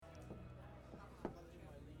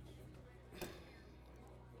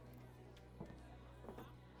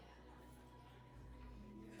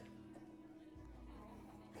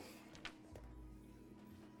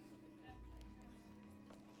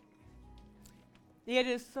It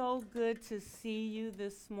is so good to see you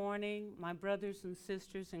this morning, my brothers and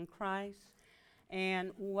sisters in Christ,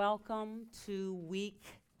 and welcome to week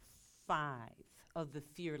 5 of the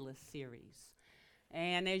Fearless series.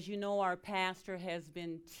 And as you know, our pastor has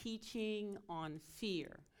been teaching on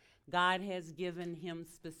fear. God has given him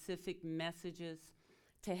specific messages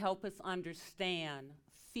to help us understand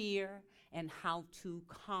fear and how to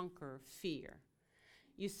conquer fear.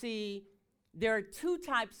 You see, there are 2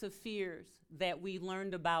 types of fears that we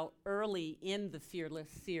learned about early in the Fearless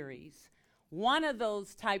series. One of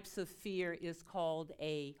those types of fear is called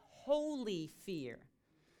a holy fear.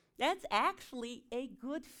 That's actually a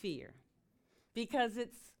good fear because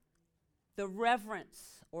it's the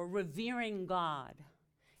reverence or revering God.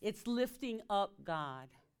 It's lifting up God.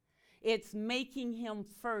 It's making him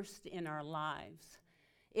first in our lives.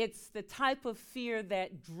 It's the type of fear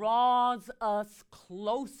that draws us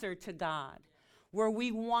closer to God, where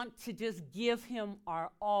we want to just give him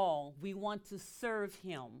our all. We want to serve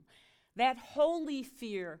him. That holy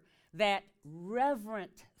fear, that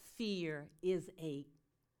reverent fear is a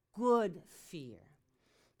good fear.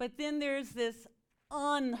 But then there's this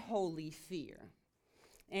unholy fear.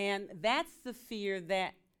 And that's the fear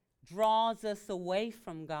that draws us away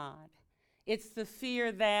from God. It's the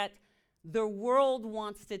fear that the world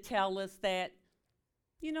wants to tell us that,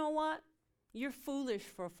 you know what? You're foolish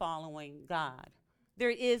for following God.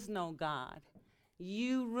 There is no God.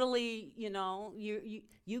 You really,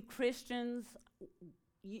 you Christians,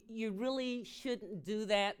 you really shouldn't do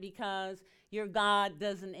that because your God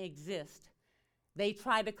doesn't exist. They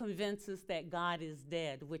try to convince us that God is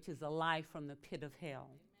dead, which is a lie from the pit of hell.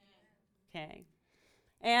 Okay?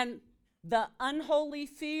 And the unholy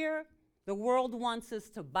fear, the world wants us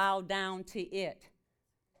to bow down to it.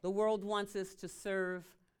 The world wants us to serve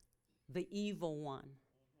the evil one.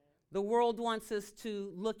 The world wants us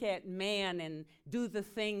to look at man and do the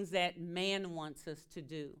things that man wants us to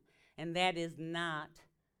do. And that is not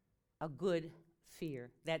a good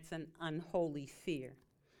fear. That's an unholy fear.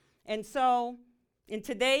 And so, in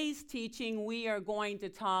today's teaching, we are going to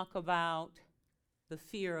talk about the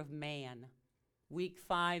fear of man. Week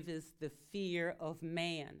 5 is the fear of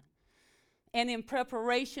man. And in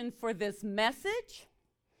preparation for this message,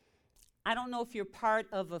 I don't know if you're part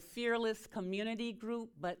of a Fearless community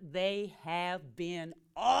group, but they have been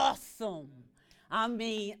awesome. I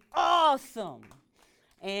mean, awesome.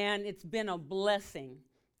 And it's been a blessing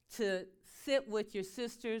to sit with your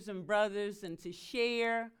sisters and brothers and to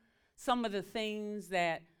share some of the things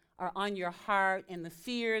that are on your heart and the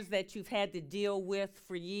fears that you've had to deal with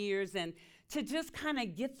for years, and to just kind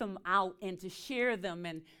of get them out and to share them,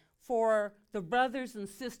 and for the brothers and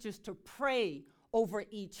sisters to pray over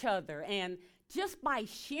each other. And just by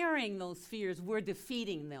sharing those fears, we're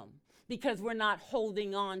defeating them because we're not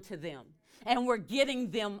holding on to them. And we're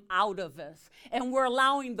getting them out of us. And we're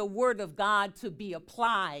allowing the word of God to be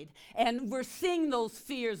applied. And we're seeing those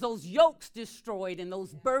fears, those yokes destroyed, and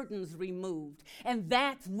those burdens removed. And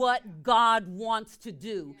that's what God wants to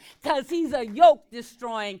do. Because he's a yoke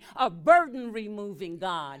destroying, a burden removing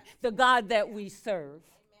God. The God that we serve.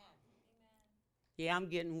 Yeah, I'm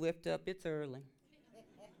getting whipped up. It's early.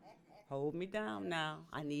 Hold me down now.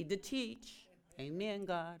 I need to teach. Amen,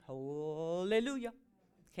 God. Hallelujah.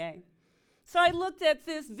 Okay. So I looked at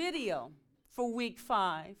this video for week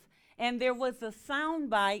 5, and there was a sound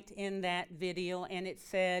bite in that video, and it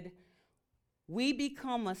said, "We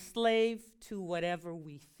become a slave to whatever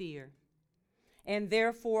we fear. And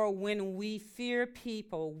therefore, when we fear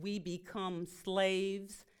people, we become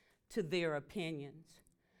slaves to their opinions.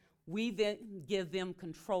 We then give them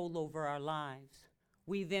control over our lives.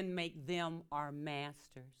 We then make them our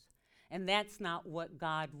masters." And that's not what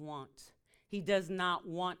God wants. He does not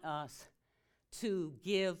want us to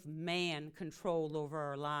give man control over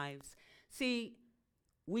our lives. See,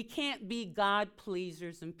 we can't be God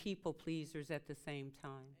pleasers and people pleasers at the same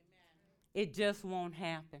time. Amen. It just won't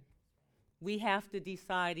happen. We have to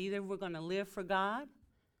decide either we're going to live for God,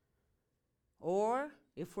 or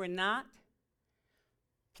if we're not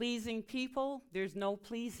pleasing people, there's no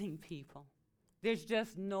pleasing people. There's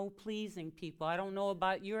just no pleasing people. I don't know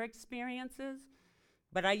about your experiences,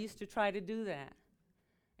 but I used to try to do that.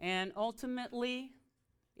 And ultimately,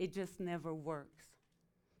 it just never works.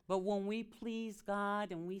 But when we please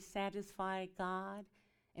God and we satisfy God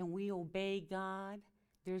and we obey God,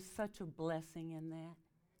 there's such a blessing in that.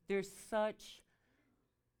 There's such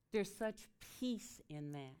peace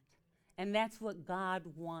in that. And that's what God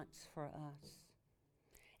wants for us.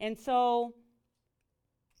 And so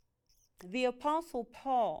the Apostle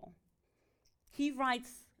Paul, he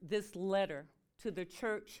writes this letter to the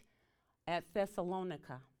church at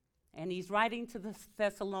Thessalonica. and he's writing to the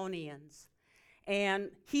Thessalonians.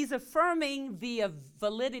 And he's affirming the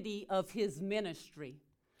validity of his ministry.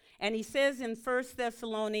 And he says in 1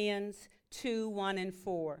 Thessalonians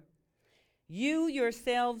 2:1-4, "You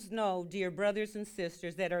yourselves know, dear brothers and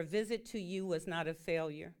sisters, that our visit to you was not a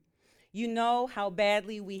failure. You know how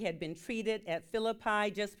badly we had been treated at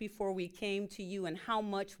Philippi just before we came to you and how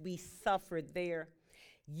much we suffered there.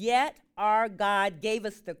 Yet our God gave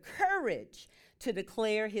us the courage to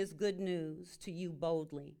declare his good news to you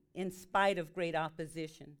boldly, in spite of great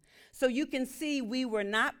opposition. So you can see we were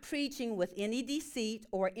not preaching with any deceit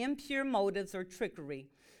or impure motives or trickery,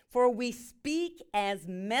 for we speak as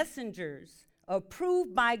messengers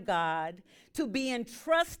approved by God to be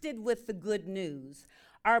entrusted with the good news.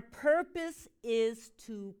 Our purpose is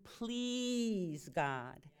to please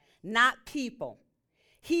God, not people.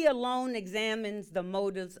 He alone examines the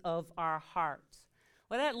motives of our hearts."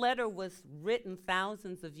 Well, that letter was written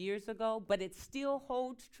thousands of years ago, but it still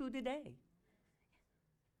holds true today.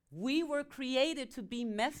 We were created to be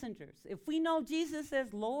messengers. If we know Jesus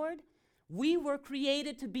as Lord, we were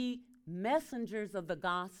created to be messengers of the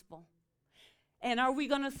gospel. And are we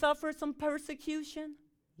going to suffer some persecution?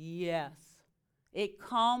 Yes. It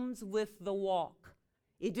comes with the walk.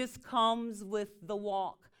 It just comes with the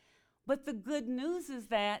walk. But the good news is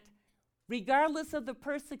that regardless of the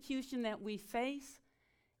persecution that we face,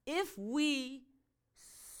 if we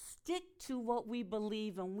stick to what we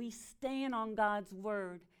believe and we stand on God's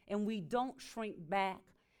word and we don't shrink back,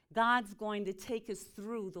 God's going to take us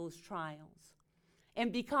through those trials.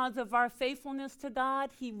 And because of our faithfulness to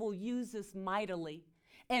God, he will use us mightily,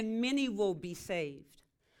 and many will be saved.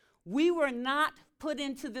 We were not put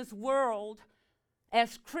into this world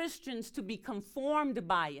as Christians to be conformed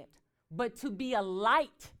by it, but to be a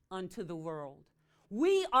light unto the world.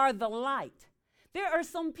 We are the light. There are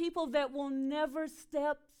some people that will never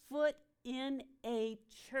step foot in a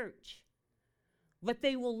church, but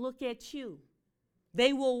they will look at you.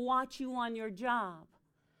 They will watch you on your job.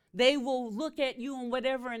 They will look at you in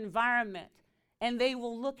whatever environment, and they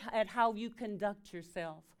will look at how you conduct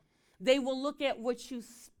yourself. They will look at what you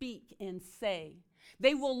speak and say.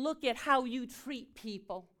 They will look at how you treat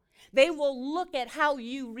people. They will look at how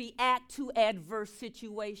you react to adverse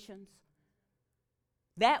situations.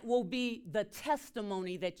 That will be the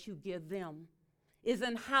testimony that you give them, is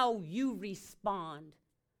in how you respond.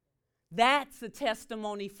 That's the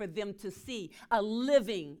testimony for them to see, a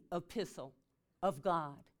living epistle of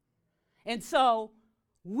God. And so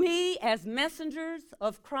we as messengers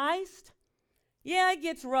of Christ, yeah, it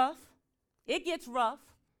gets rough. It gets rough,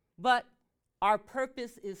 but our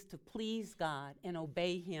purpose is to please God and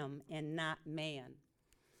obey him and not man.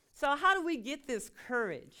 So how do we get this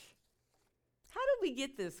courage? How do we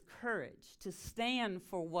get this courage to stand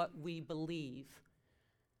for what we believe?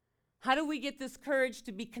 How do we get this courage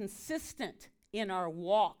to be consistent in our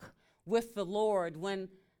walk with the Lord when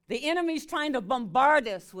the enemy's trying to bombard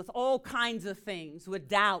us with all kinds of things, with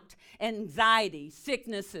doubt, anxiety,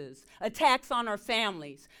 sicknesses, attacks on our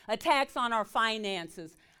families, attacks on our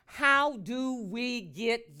finances? How do we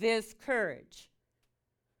get this courage?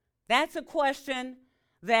 That's a question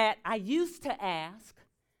that I used to ask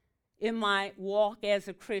in my walk as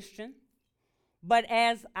a Christian. But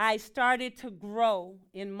as I started to grow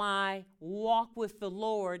in my walk with the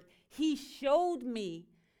Lord, he showed me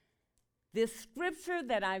this scripture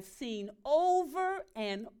that I've seen over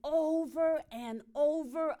and over and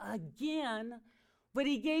over again, but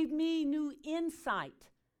he gave me new insight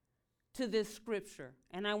to this scripture,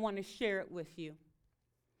 and I want to share it with you.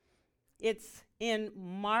 It's in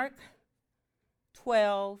Mark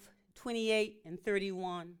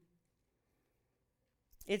 12:28-31.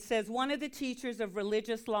 It says, one of the teachers of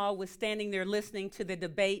religious law was standing there listening to the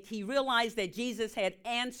debate. He realized that Jesus had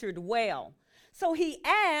answered well. So he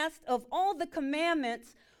asked, of all the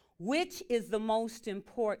commandments, which is the most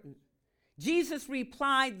important? Jesus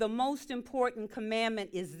replied, the most important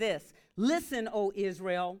commandment is this. Listen, O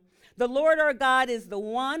Israel, the Lord our God is the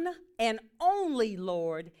one and only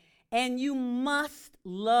Lord, and you must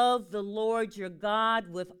love the Lord your God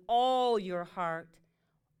with all your heart,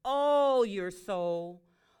 all your soul,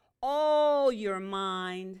 all your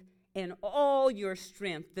mind, and all your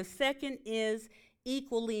strength. The second is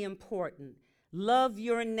equally important. Love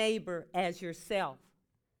your neighbor as yourself.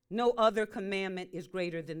 No other commandment is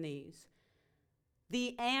greater than these.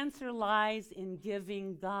 The answer lies in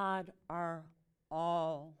giving God our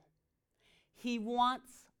all. He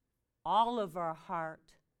wants all of our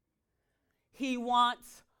heart. He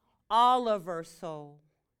wants all of our soul.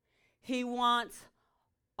 He wants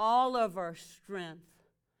all of our strength.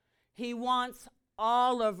 He wants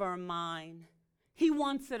all of our mind. He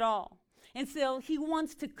wants it all. And so he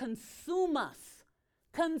wants to consume us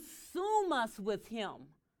with him.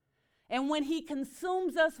 And when he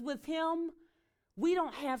consumes us with him, we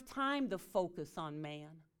don't have time to focus on man.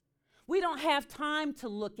 We don't have time to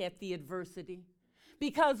look at the adversity.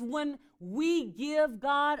 Because when we give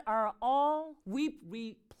God our all, we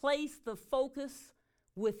replace the focus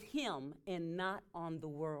with him and not on the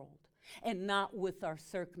world and not with our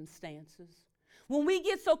circumstances. When we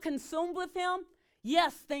get so consumed with him,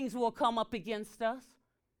 yes, things will come up against us.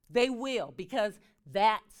 They will, because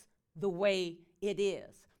that's the way it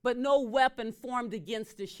is. But no weapon formed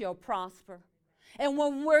against us shall prosper. And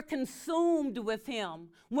when we're consumed with him,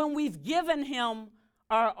 when we've given him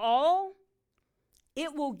our all,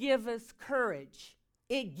 it will give us courage.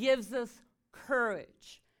 It gives us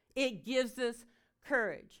courage. It gives us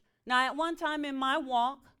courage. Now, at one time in my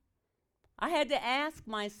walk, I had to ask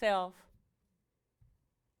myself,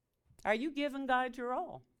 are you giving God your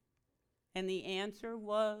all? And the answer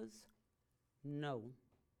was no.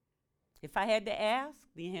 If I had to ask,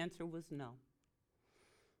 the answer was no.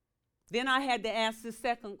 Then I had to ask the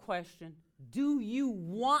second question, do you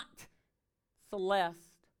want, Celeste,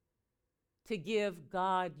 to give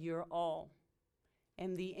God your all?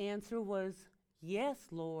 And the answer was, yes,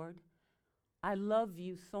 Lord. I love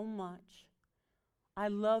you so much. I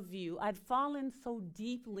love you. I'd fallen so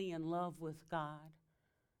deeply in love with God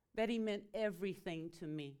that he meant everything to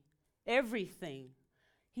me. Everything.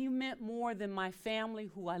 He meant more than my family,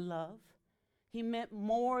 who I love. He meant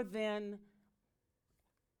more than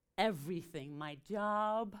everything, my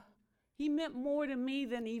job. He meant more to me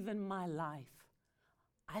than even my life.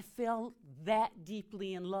 I fell that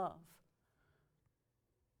deeply in love.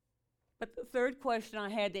 But the third question I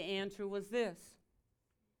had to answer was this.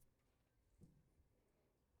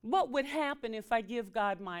 What would happen if I give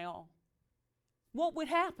God my all? What would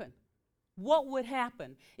happen? What would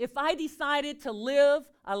happen if I decided to live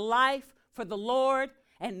a life for the Lord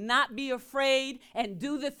and not be afraid and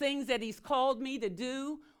do the things that he's called me to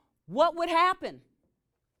do? What would happen?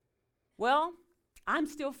 Well, I'm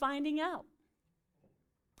still finding out.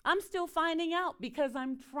 I'm still finding out because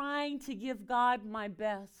I'm trying to give God my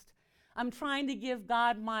best. I'm trying to give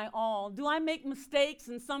God my all. Do I make mistakes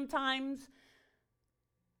and sometimes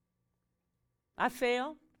I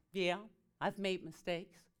fail? Yeah, I've made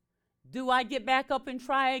mistakes. Do I get back up and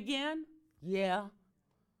try again? Yeah,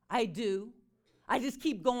 I do. I just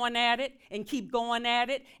keep going at it and keep going at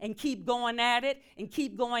it and keep going at it and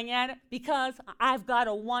keep going at it because I've got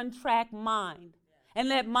a one-track mind.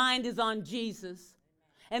 And that mind is on Jesus.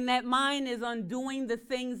 And that mind is on doing the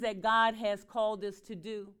things that God has called us to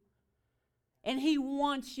do. And he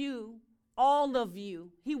wants you, all of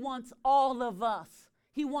you. He wants all of us.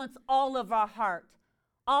 He wants all of our heart,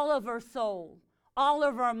 all of our soul, all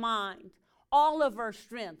of our mind, all of our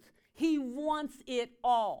strength. He wants it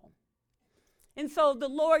all. And so the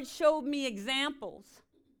Lord showed me examples.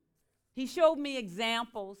 He showed me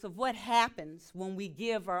examples of what happens when we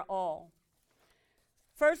give our all.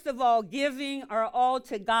 First of all, giving our all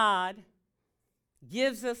to God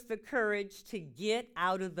gives us the courage to get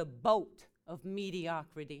out of the boat of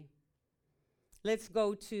mediocrity. Let's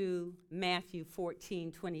go to Matthew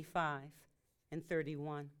 14:25 and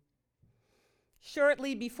 31.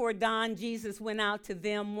 Shortly before dawn, Jesus went out to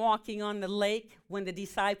them walking on the lake. When the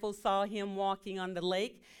disciples saw him walking on the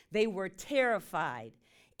lake, they were terrified.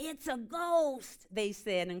 "It's a ghost," they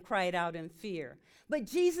said, and cried out in fear. But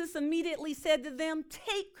Jesus immediately said to them,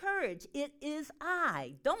 "Take courage, it is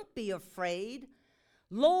I. Don't be afraid."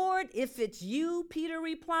 "Lord, if it's you," Peter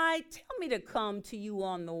replied, "tell me to come to you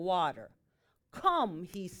on the water." "Come,"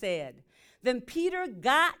 he said. Then Peter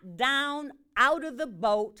got down out of the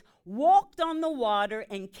boat, walked on the water,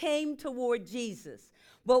 and came toward Jesus.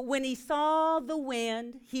 But when he saw the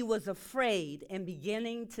wind, he was afraid, and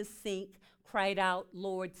beginning to sink, cried out,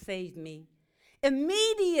 "Lord, save me."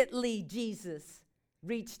 Immediately Jesus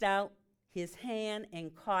reached out his hand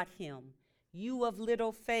and caught him. "You of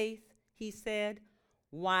little faith," he said,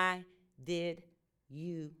 "why did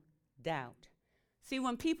you doubt?" See,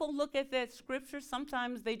 when people look at that scripture,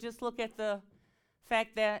 sometimes they just look at the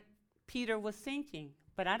fact that Peter was sinking.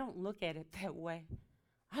 But I don't look at it that way.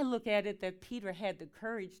 I look at it that Peter had the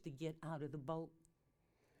courage to get out of the boat.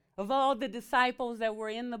 Of all the disciples that were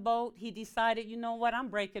in the boat, he decided, you know what, I'm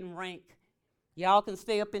breaking rank. Y'all can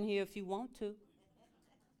stay up in here if you want to.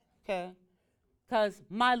 Okay? Because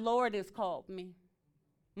my Lord has called me.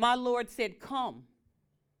 My Lord said, "Come."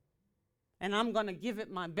 And I'm going to give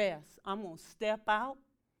it my best. I'm going to step out.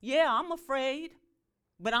 Yeah, I'm afraid,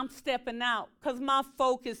 but I'm stepping out because my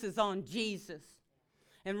focus is on Jesus.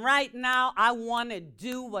 And right now, I want to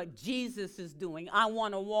do what Jesus is doing. I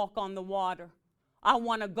want to walk on the water. I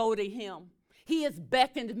want to go to him. He has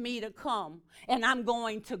beckoned me to come, and I'm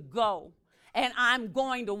going to go. And I'm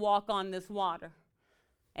going to walk on this water.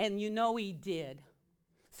 And you know he did.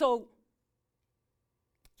 So,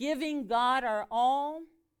 giving God our all,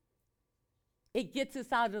 it gets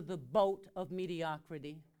us out of the boat of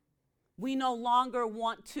mediocrity. We no longer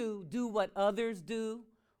want to do what others do.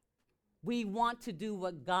 We want to do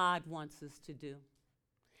what God wants us to do.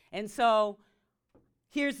 And so,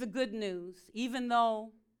 here's the good news. Even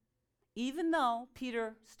though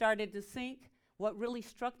Peter started to sink, what really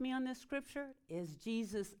struck me on this scripture is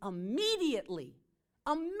Jesus immediately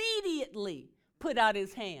put out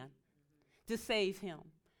his hand to save him.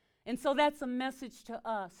 And so that's a message to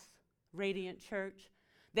us, Radiant Church,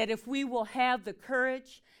 that if we will have the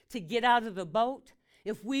courage to get out of the boat,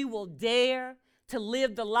 if we will dare to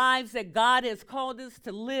live the lives that God has called us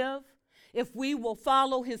to live, if we will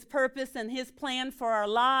follow his purpose and his plan for our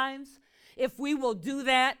lives, if we will do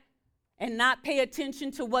that and not pay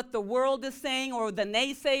attention to what the world is saying or the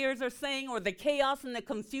naysayers are saying or the chaos and the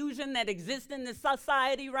confusion that exists in this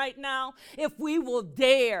society right now, if we will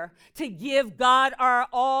dare to give God our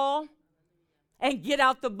all and get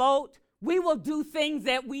out the boat, we will do things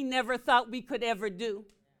that we never thought we could ever do.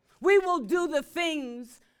 We will do the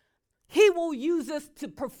things he will use us to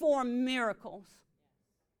perform miracles.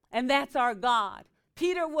 And that's our God.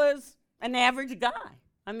 Peter was an average guy.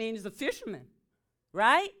 I mean, he's a fisherman,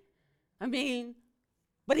 right?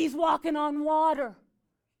 But he's walking on water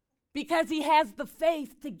because he has the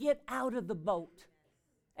faith to get out of the boat.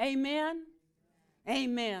 Amen?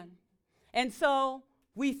 Amen. And so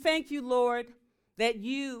we thank you, Lord, that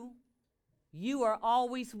you are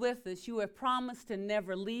always with us. You have promised to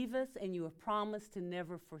never leave us, and you have promised to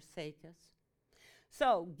never forsake us.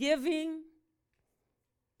 So giving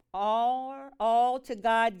all to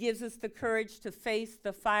God gives us the courage to face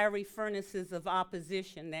the fiery furnaces of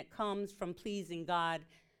opposition that comes from pleasing God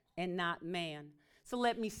and not man. So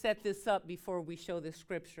let me set this up before we show the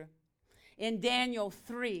scripture. In Daniel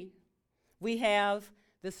 3, we have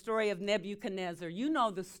the story of Nebuchadnezzar. You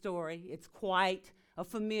know the story. It's quite a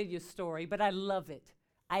familiar story, but I love it.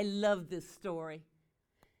 I love this story.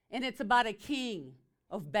 And it's about a king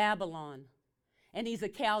of Babylon, and he's a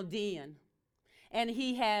Chaldean. And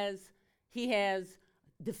he has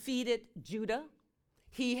defeated Judah.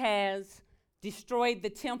 He has destroyed the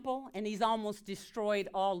temple, and he's almost destroyed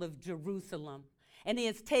all of Jerusalem. And he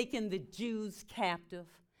has taken the Jews captive.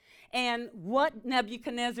 And what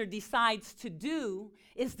Nebuchadnezzar decides to do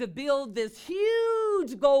is to build this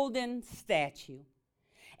huge golden statue.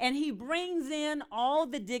 And he brings in all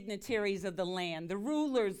the dignitaries of the land, the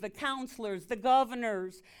rulers, the counselors, the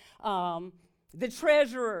governors, the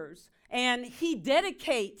treasurers. And he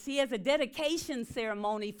has a dedication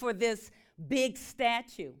ceremony for this big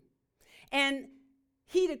statue. And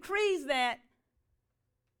he decrees that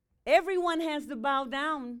everyone has to bow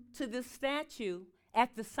down to this statue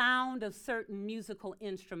at the sound of certain musical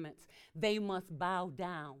instruments. They must bow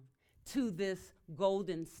down to this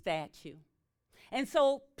golden statue. And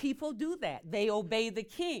so people do that. They obey the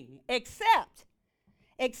king, except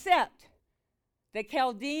the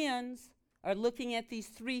Chaldeans are looking at these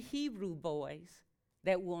 3 Hebrew boys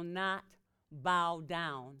that will not bow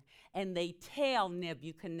down. And they tell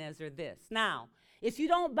Nebuchadnezzar this. Now, if you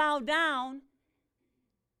don't bow down,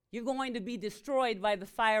 you're going to be destroyed by the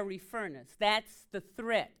fiery furnace. That's the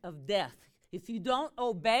threat of death. If you don't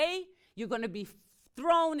obey, you're going to be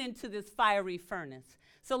thrown into this fiery furnace.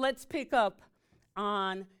 So let's pick up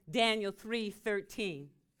on Daniel 3:13.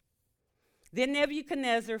 Then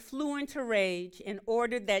Nebuchadnezzar flew into rage and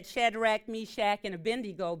ordered that Shadrach, Meshach, and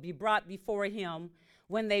Abednego be brought before him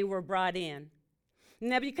when they were brought in.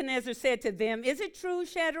 Nebuchadnezzar said to them, "Is it true,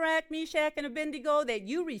 Shadrach, Meshach, and Abednego, that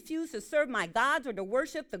you refuse to serve my gods or to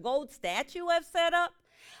worship the gold statue I've set up?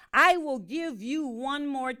 I will give you one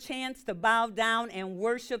more chance to bow down and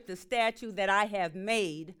worship the statue that I have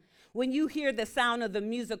made when you hear the sound of the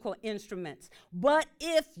musical instruments. But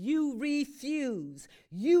if you refuse,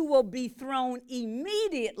 you will be thrown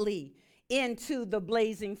immediately into the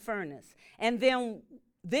blazing furnace. And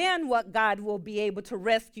then what God will be able to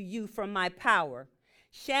rescue you from my power?"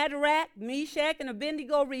 Shadrach, Meshach, and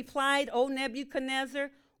Abednego replied, "O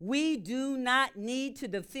Nebuchadnezzar, we do not need to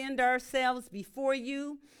defend ourselves before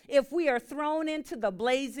you. If we are thrown into the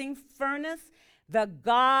blazing furnace, the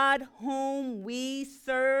God whom we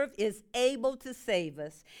serve is able to save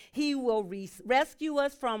us. He will rescue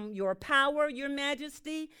us from your power, your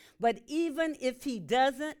majesty. But even if he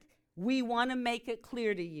doesn't, we want to make it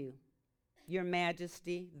clear to you, your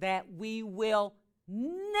majesty, that we will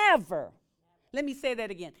never, let me say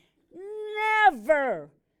that again, never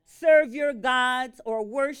serve your gods or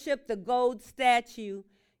worship the gold statue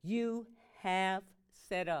you have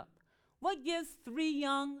set up. What gives 3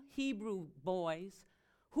 young Hebrew boys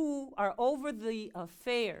who are over the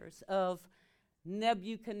affairs of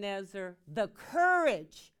Nebuchadnezzar the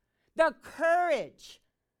courage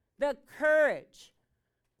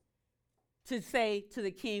to say to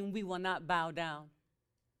the king, we will not bow down?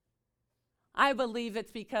 I believe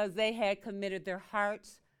it's because they had committed their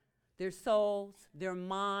hearts, their souls, their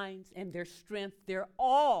minds, and their strength, their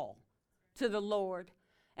all to the Lord.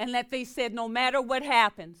 And that they said, no matter what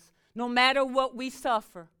happens, no matter what we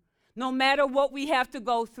suffer, no matter what we have to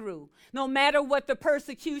go through, no matter what the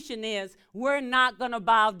persecution is, we're not going to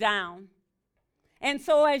bow down. And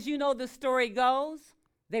so, as you know, the story goes,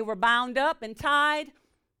 they were bound up and tied.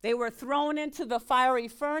 They were thrown into the fiery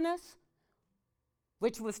furnace,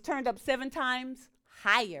 which was turned up 7 times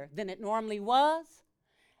higher than it normally was.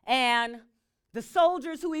 And the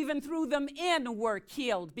soldiers who even threw them in were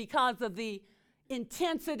killed because of the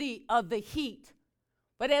intensity of the heat.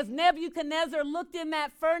 But as Nebuchadnezzar looked in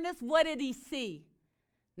that furnace, what did he see?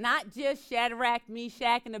 Not just Shadrach,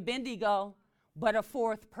 Meshach, and Abednego, but a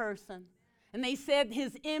 4th person. And they said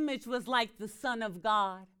his image was like the Son of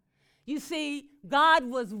God. You see, God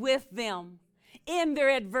was with them in their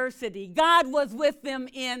adversity. God was with them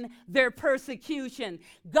in their persecution.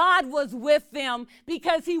 God was with them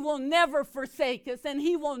because he will never forsake us and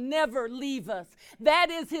he will never leave us.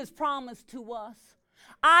 That is his promise to us.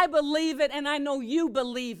 I believe it, and I know you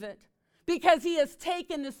believe it, because he has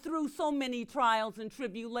taken us through so many trials and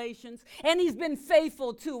tribulations, and he's been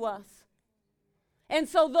faithful to us. And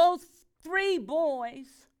so those 3 boys,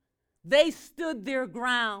 they stood their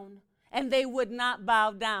ground, and they would not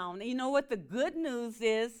bow down. And you know what the good news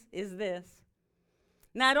is this.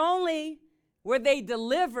 Not only were they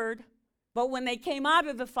delivered, but when they came out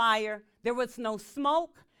of the fire, there was no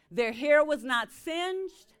smoke, their hair was not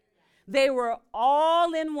singed, they were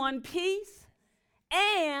all in one piece,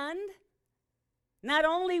 and not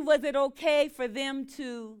only was it okay for them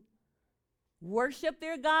to worship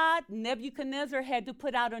their God, Nebuchadnezzar had to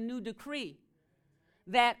put out a new decree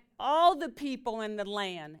that all the people in the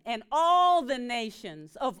land and all the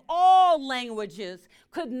nations of all languages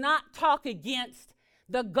could not talk against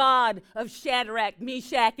the God of Shadrach,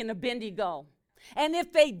 Meshach, and Abednego. And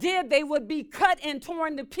if they did, they would be cut and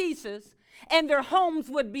torn to pieces, and their homes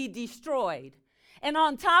would be destroyed. And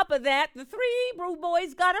on top of that, the 3 Hebrew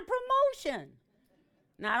boys got a promotion.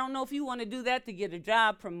 Now, I don't know if you want to do that to get a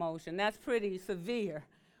job promotion. That's pretty severe.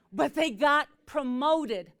 But they got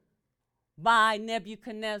promoted by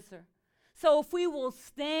Nebuchadnezzar. So if we will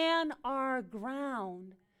stand our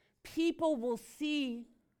ground, people will see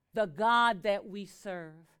the God that we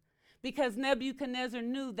serve. Because Nebuchadnezzar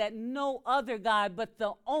knew that no other God but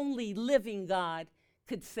the only living God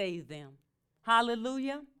could save them.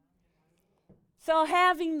 Hallelujah. So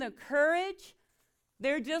having the courage,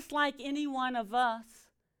 they're just like any one of us.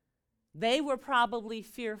 They were probably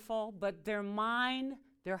fearful, but their mind,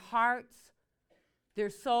 their hearts, their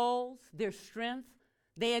souls, their strength,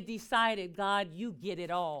 they had decided, God, you get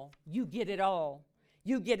it all. You get it all.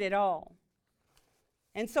 You get it all.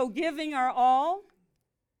 And so giving our all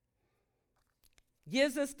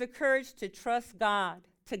gives us the courage to trust God,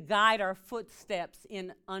 to guide our footsteps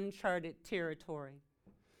in uncharted territory.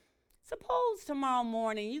 Suppose tomorrow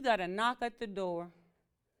morning you got a knock at the door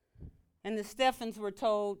and the Stephens were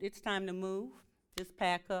told it's time to move. Just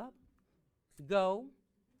pack up, go.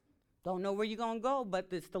 Don't know where you're going to go, but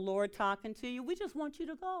it's the Lord talking to you. We just want you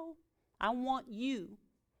to go. I want you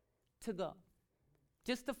to go,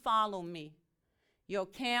 just to follow me. You'll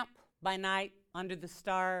camp by night under the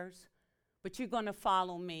stars, but you're going to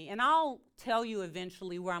follow me. And I'll tell you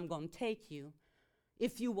eventually where I'm going to take you.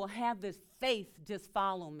 If you will have this faith, just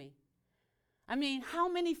follow me. I mean, how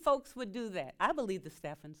many folks would do that? I believe the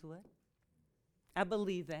Stephens would. I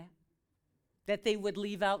believe that they would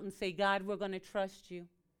leave out and say, God, we're going to trust you,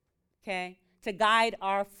 okay, to guide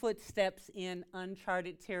our footsteps in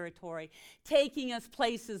uncharted territory, taking us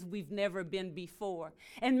places we've never been before.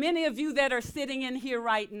 And many of you that are sitting in here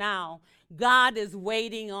right now, God is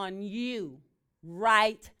waiting on you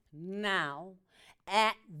right now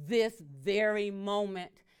at this very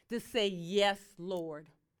moment to say, yes, Lord,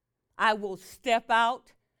 I will step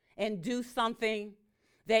out and do something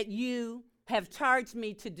that you have charged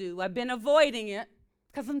me to do. I've been avoiding it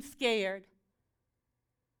because I'm scared,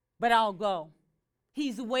 but I'll go.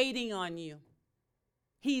 He's waiting on you.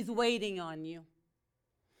 He's waiting on you.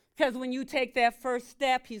 Because when you take that first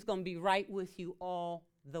step, he's going to be right with you all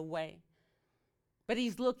the way. But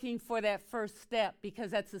he's looking for that first step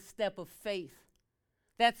because that's a step of faith.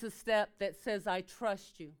 That's a step that says, I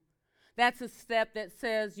trust you. That's a step that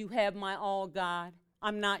says, you have my all, God.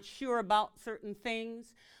 I'm not sure about certain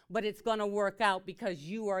things, but it's going to work out because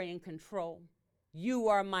you are in control. You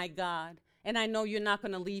are my God, and I know you're not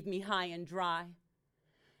going to leave me high and dry.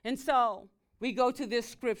 And so we go to this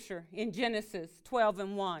scripture in Genesis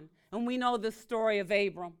 12:1, and we know the story of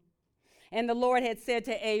Abram. And the Lord had said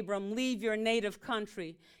to Abram, leave your native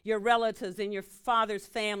country, your relatives and your father's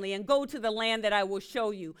family, and go to the land that I will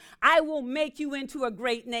show you. I will make you into a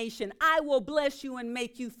great nation. I will bless you and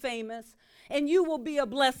make you famous, and you will be a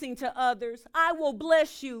blessing to others. I will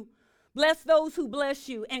bless you, bless those who bless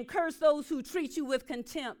you, and curse those who treat you with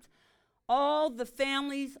contempt. All the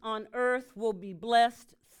families on earth will be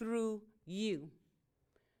blessed through you.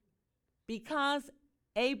 Because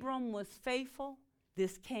Abram was faithful,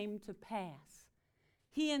 this came to pass.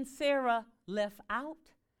 He and Sarah left out,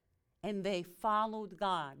 and they followed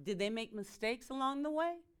God. Did they make mistakes along the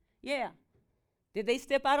way? Yeah. Did they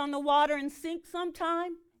step out on the water and sink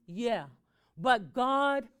sometime? Yeah. But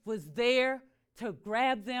God was there to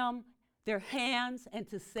grab them, their hands, and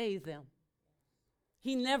to save them.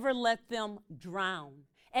 He never let them drown.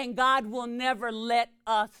 And God will never let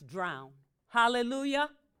us drown.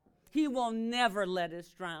 Hallelujah. He will never let us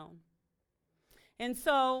drown. And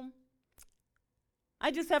so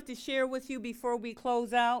I just have to share with you before we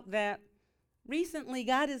close out that recently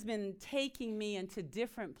God has been taking me into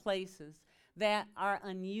different places that are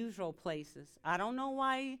unusual places. I don't know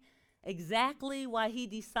exactly why he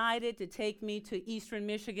decided to take me to Eastern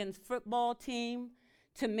Michigan's football team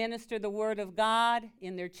to minister the word of God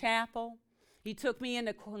in their chapel. He took me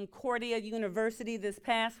into Concordia University this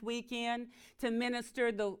past weekend to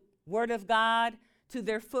minister the word of God to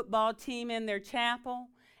their football team in their chapel.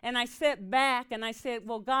 And I sat back and I said,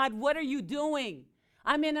 well, God, what are you doing?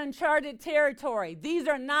 I'm in uncharted territory. These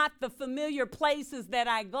are not the familiar places that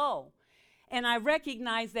I go. And I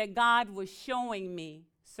recognized that God was showing me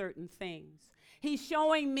certain things. He's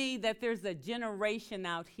showing me that there's a generation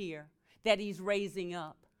out here that he's raising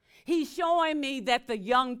up. He's showing me that the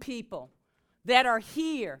young people that are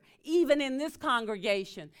here, even in this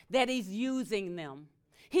congregation, that he's using them.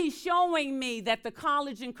 He's showing me that the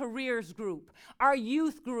college and careers group, our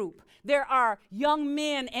youth group, there are young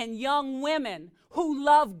men and young women who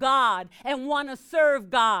love God and want to serve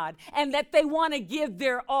God and that they want to give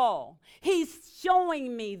their all. He's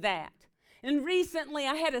showing me that. And recently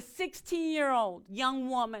I had a 16-year-old young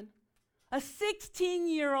woman,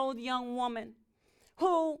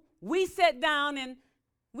 who we sat down and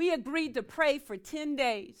we agreed to pray for 10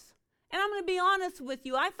 days. And I'm going to be honest with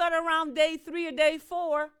you. I thought around day 3 or day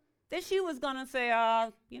 4 that she was going to say,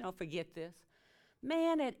 forget this.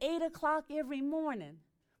 Man, at 8 o'clock every morning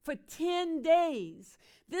for 10 days,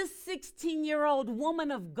 this 16-year-old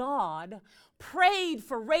woman of God prayed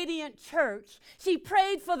for Radiant Church. She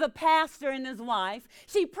prayed for the pastor and his wife.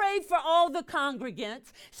 She prayed for all the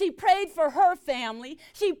congregants. She prayed for her family.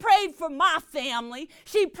 She prayed for my family.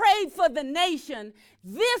 She prayed for the nation.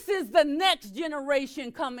 This is the next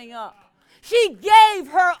generation coming up. She gave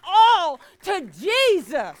her all to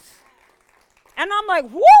Jesus. And I'm like,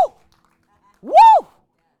 whoo, whoo,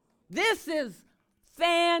 this is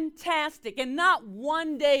fantastic. And not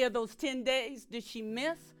one day of those 10 days did she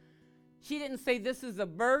miss. She didn't say this is a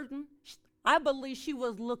burden. I believe she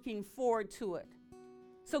was looking forward to it.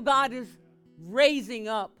 So God is raising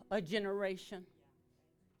up a generation.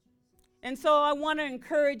 And so I want to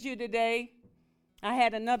encourage you today. I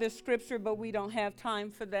had another scripture, but we don't have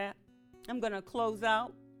time for that. I'm going to close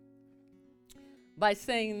out by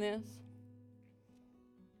saying this.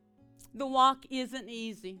 The walk isn't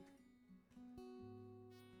easy,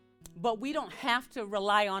 but we don't have to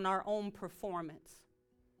rely on our own performance.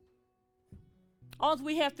 All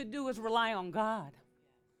we have to do is rely on God.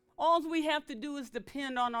 All we have to do is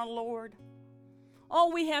depend on our Lord.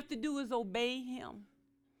 All we have to do is obey him.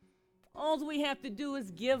 All we have to do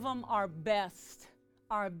is give him our best,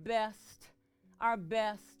 our best, our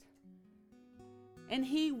best. And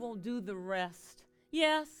he will do the rest.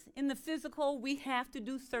 Yes, in the physical, we have to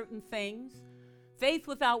do certain things. Faith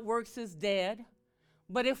without works is dead.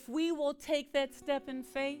 But if we will take that step in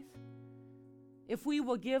faith, if we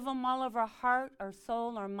will give him all of our heart, our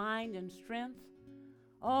soul, our mind, and strength,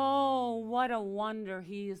 oh, what a wonder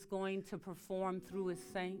he is going to perform through his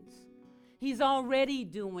saints. He's already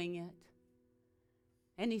doing it.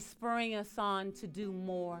 And he's spurring us on to do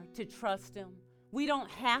more, to trust him. We don't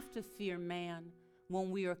have to fear man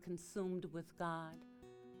when we are consumed with God.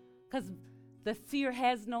 Because the fear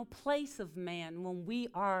has no place of man when we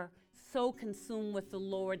are so consumed with the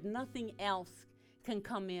Lord. Nothing else can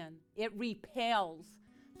come in. It repels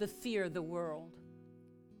the fear of the world.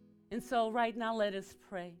 And so right now, let us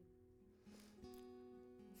pray.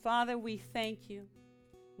 Father, we thank you.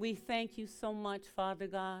 We thank you so much, Father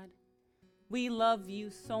God. We love you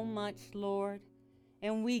so much, Lord,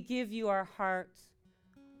 and we give you our hearts,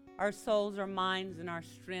 our souls, our minds, and our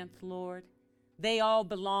strength, Lord. They all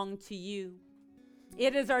belong to you.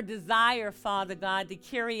 It is our desire, Father God, to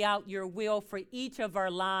carry out your will for each of our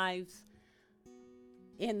lives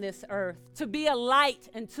in this earth, to be a light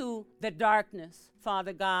into the darkness,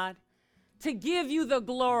 Father God, to give you the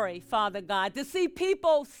glory, Father God, to see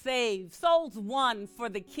people saved, souls won for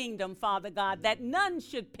the kingdom, Father God, that none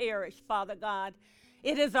should perish, Father God.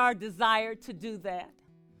 It is our desire to do that.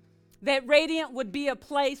 That Radiant would be a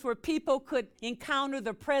place where people could encounter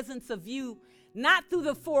the presence of you, not through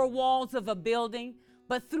the four walls of a building,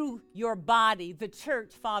 but through your body, the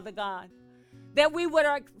church, Father God. That we would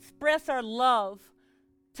express our love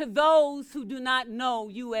to those who do not know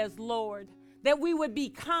you as Lord. That we would be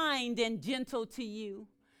kind and gentle to you.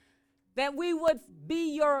 That we would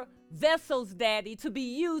be your vessels, Daddy, to be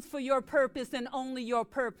used for your purpose and only your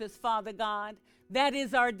purpose, Father God. That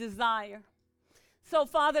is our desire. So,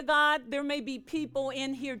 Father God, there may be people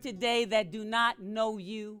in here today that do not know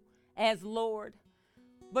you as Lord.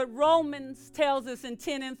 But Romans tells us in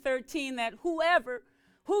 10 and 13 that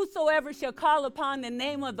whosoever shall call upon the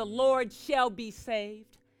name of the Lord shall be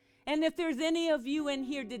saved. And if there's any of you in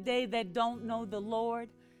here today that don't know the Lord,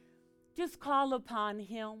 just call upon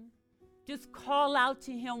him. Just call out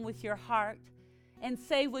to him with your heart and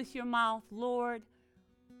say with your mouth, Lord,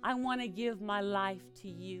 I want to give my life to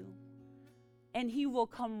you. And he will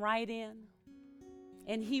come right in,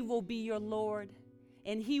 and he will be your Lord,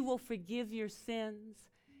 and he will forgive your sins,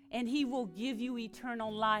 and he will give you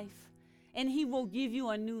eternal life, and he will give you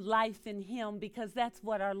a new life in him, because that's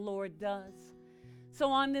what our Lord does. So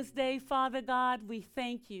on this day, Father God, we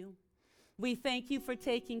thank you. We thank you for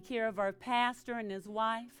taking care of our pastor and his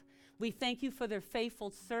wife. We thank you for their faithful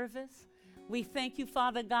service. We thank you,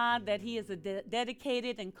 Father God, that he is a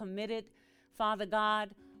dedicated and committed, Father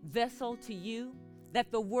God, vessel to you,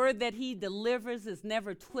 that the word that he delivers is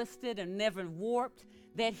never twisted and never warped,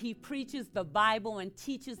 that he preaches the Bible and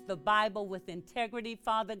teaches the Bible with integrity,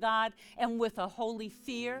 Father God, and with a holy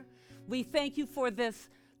fear. We thank you for this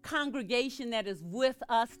congregation that is with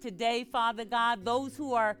us today, Father God, those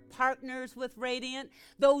who are partners with Radiant,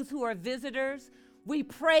 those who are visitors. We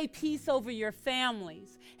pray peace over your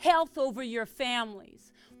families, health over your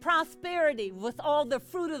families, prosperity with all the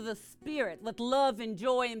fruit of the Spirit, with love and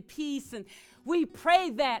joy and peace. And we pray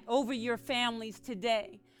that over your families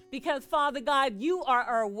today because, Father God, you are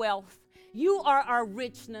our wealth. You are our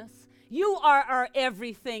richness. You are our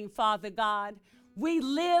everything, Father God. We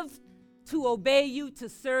live to obey you, to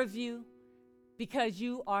serve you, because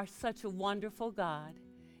you are such a wonderful God.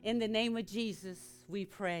 In the name of Jesus, we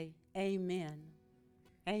pray. Amen.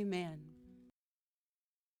 Amen.